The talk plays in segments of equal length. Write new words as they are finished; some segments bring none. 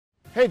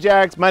Hey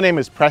Jags, my name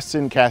is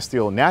Preston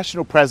Castile,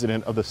 National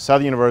President of the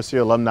Southern University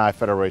Alumni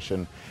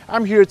Federation.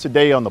 I'm here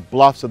today on the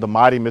bluffs of the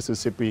mighty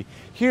Mississippi,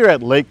 here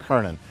at Lake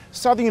Kernan.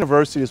 Southern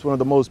University is one of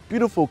the most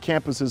beautiful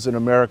campuses in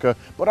America,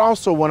 but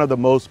also one of the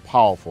most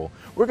powerful.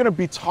 We're going to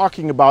be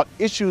talking about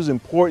issues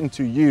important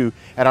to you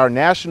at our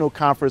national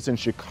conference in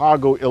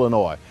Chicago,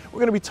 Illinois. We're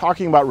going to be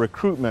talking about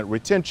recruitment,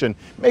 retention,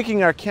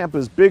 making our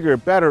campus bigger,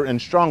 better,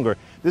 and stronger.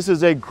 This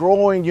is a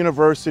growing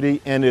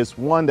university, and it's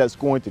one that's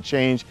going to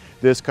change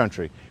this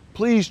country.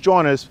 Please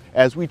join us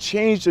as we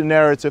change the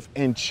narrative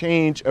and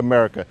change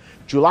America.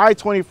 July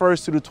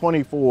 21st to the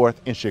 24th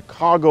in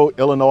Chicago,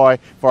 Illinois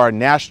for our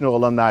National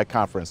Alumni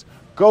Conference.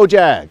 Go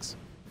Jags!